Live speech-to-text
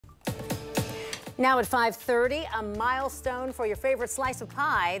Now at 5:30, a milestone for your favorite slice of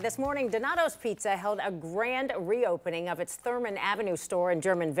pie. This morning, Donato's Pizza held a grand reopening of its Thurman Avenue store in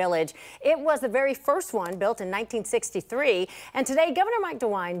German Village. It was the very first one, built in 1963. And today, Governor Mike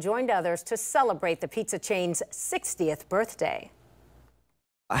DeWine joined others to celebrate the pizza chain's 60th birthday.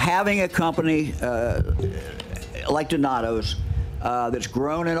 Having a company like Donato's that's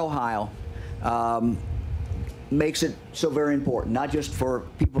grown in Ohio makes it so very important, not just for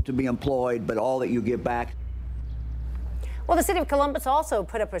people to be employed, but all that you give back. Well, the city of Columbus also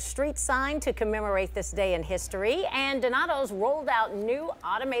put up a street sign to commemorate this day in history, and Donato's rolled out new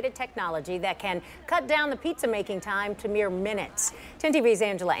automated technology that can cut down the pizza making time to mere minutes. 10 TV's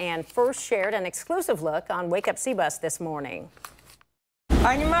Angela Ann first shared an exclusive look on Wake Up C-Bus this morning.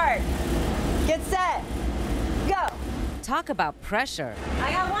 On your mark, get set, go. Talk about pressure.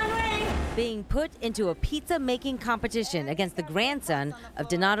 I got one ring. Being put into a pizza-making competition against the grandson of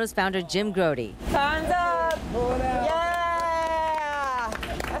Donato's founder, Jim Grote. Thumbs up. Yeah.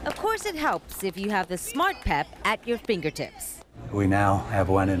 Of course, it helps if you have the Smart Pep at your fingertips. We now have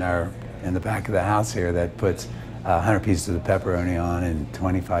one in the back of the house here that puts 100 pieces of pepperoni on in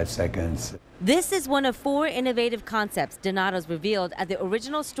 25 seconds. This is one of 4 innovative concepts Donato's revealed at the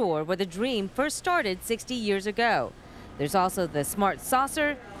original store where the dream first started 60 years ago. There's also the Smart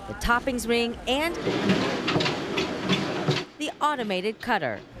Saucer, the toppings ring, and the automated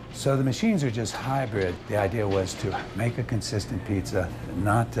cutter. So the machines are just hybrid. The idea was to make a consistent pizza,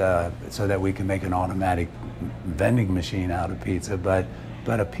 not so that we can make an automatic vending machine out of pizza, but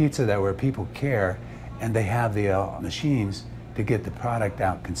a pizza that where people care and they have the machines to get the product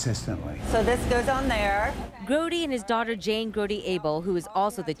out consistently. So this goes on there. Grote and his daughter Jane Grote Abel, who is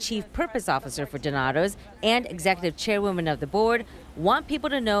also the Chief Purpose Officer for Donato's and Executive Chairwoman of the board, want people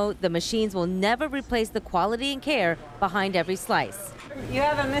to know the machines will never replace the quality and care behind every slice. You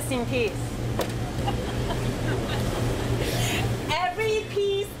have a missing piece. Every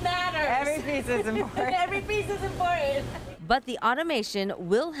piece matters. Every piece is important. Every piece is important. But the automation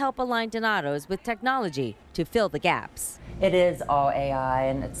will help align Donato's with technology to fill the gaps. It is all AI,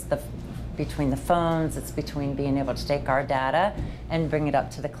 and it's between the phones, it's between being able to take our data and bring it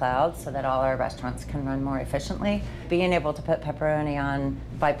up to the cloud so that all our restaurants can run more efficiently. Being able to put pepperoni on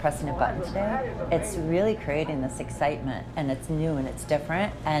by pressing a button today, it's really creating this excitement, and it's new and it's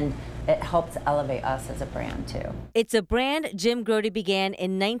different, and it helps elevate us as a brand too. It's a brand Jim Grote began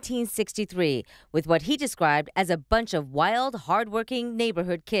in 1963 with what he described as a bunch of wild, hardworking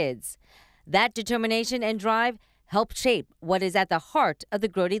neighborhood kids. That determination and drive helped shape what is at the heart of the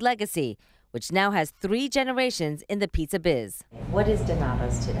Grote legacy, which now has 3 generations in the pizza biz. What is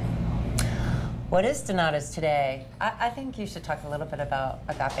Donato's today? What is Donato's today? I think you should talk a little bit about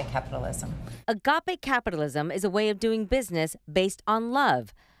agape capitalism. Agape capitalism is a way of doing business based on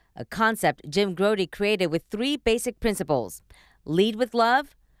love, a concept Jim Grote created with 3 basic principles: lead with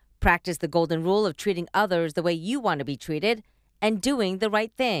love, practice the golden rule of treating others the way you want to be treated, and doing the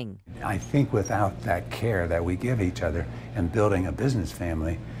right thing. I think without that care that we give each other and building a business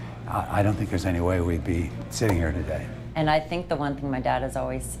family, I don't think there's any way we'd be sitting here today. And I think the one thing my dad has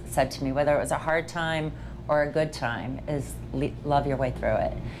always said to me, whether it was a hard time or a good time, is love your way through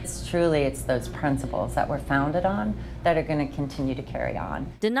it. It's those principles that we're founded on that are going to continue to carry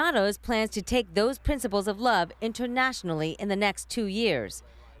on. Donato's plans to take those principles of love internationally in the next 2 years,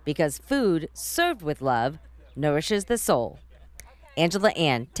 because food served with love nourishes the soul. Angela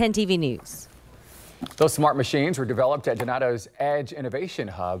Ann, 10 TV News. Those smart machines were developed at Donato's Edge Innovation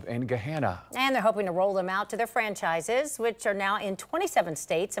Hub in Gahanna. And they're hoping to roll them out to their franchises, which are now in 27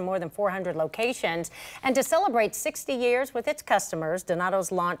 states and more than 400 locations. And to celebrate 60 years with its customers,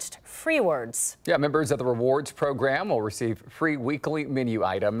 Donato's launched Free Words. Yeah, members of the rewards program will receive free weekly menu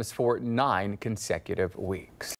items for 9 consecutive weeks.